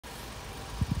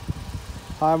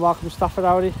Hi and welcome to Stafford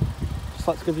Audi. Just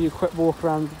like to give you a quick walk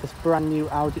around this brand new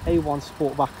Audi A1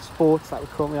 Sportback Sport that we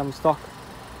currently have in stock.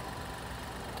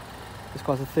 This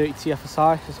car's a 30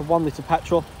 TFSI, it's a 1 litre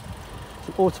petrol, it's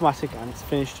an automatic and it's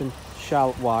finished in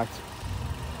shell white.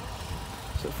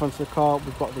 So at the front of the car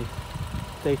we've got the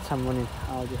daytime running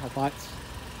Audi headlights.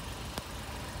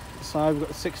 At the side we've got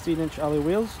the 16-inch alloy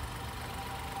wheels.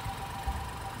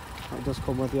 And it does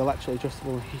come with the electrically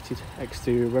adjustable and heated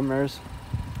exterior rim mirrors.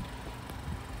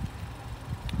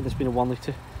 This being a 1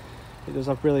 litre, it does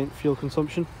have brilliant fuel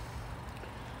consumption.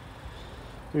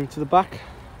 Moving to the back,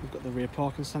 we've got the rear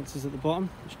parking sensors at the bottom,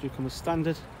 which do come as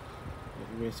standard. We've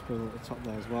got the rear spoiler at the top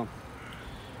there as well.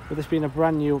 With this being a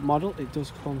brand new model, it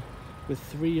does come with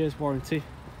 3 years warranty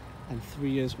and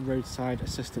 3 years roadside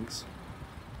assistance.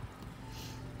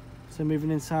 So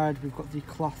moving inside, we've got the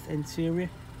cloth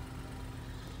interior.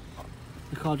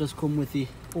 The car does come with the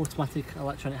automatic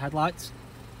electronic headlights.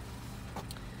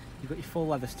 You've got your full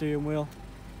leather steering wheel,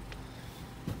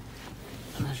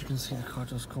 and as you can see the car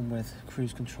does come with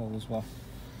cruise control as well.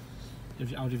 You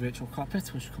have your Audi virtual cockpit,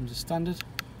 which comes as standard,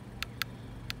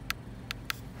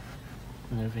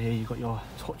 and over here you've got your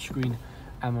touchscreen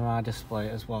MRI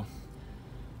display as well.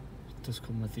 It does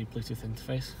come with the Bluetooth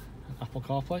interface and Apple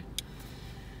CarPlay.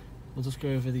 We'll just go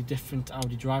over the different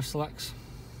Audi drive selects.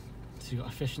 So you've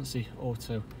got efficiency,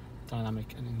 auto,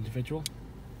 dynamic and individual.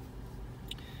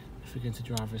 If we go into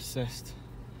driver assist,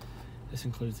 this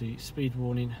includes the speed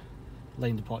warning,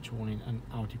 lane departure warning and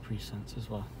Audi pre-sense as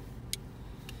well.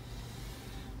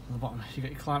 On the bottom you've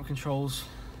got your climate controls.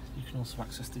 You can also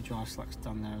access the drive selects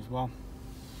down there as well.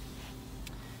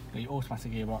 You've got your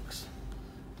automatic gearbox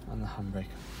and the handbrake.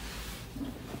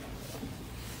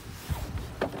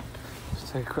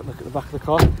 Let's take a quick look at the back of the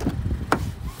car.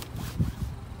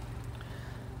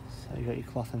 So you've got your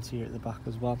cloth interior at the back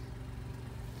as well.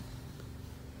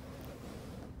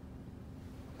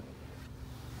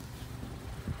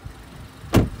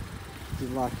 If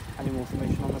you'd like any more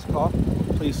information on this car,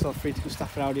 please feel free to give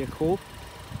Stafford Audi a call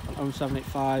on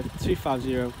 0785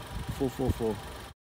 250 444.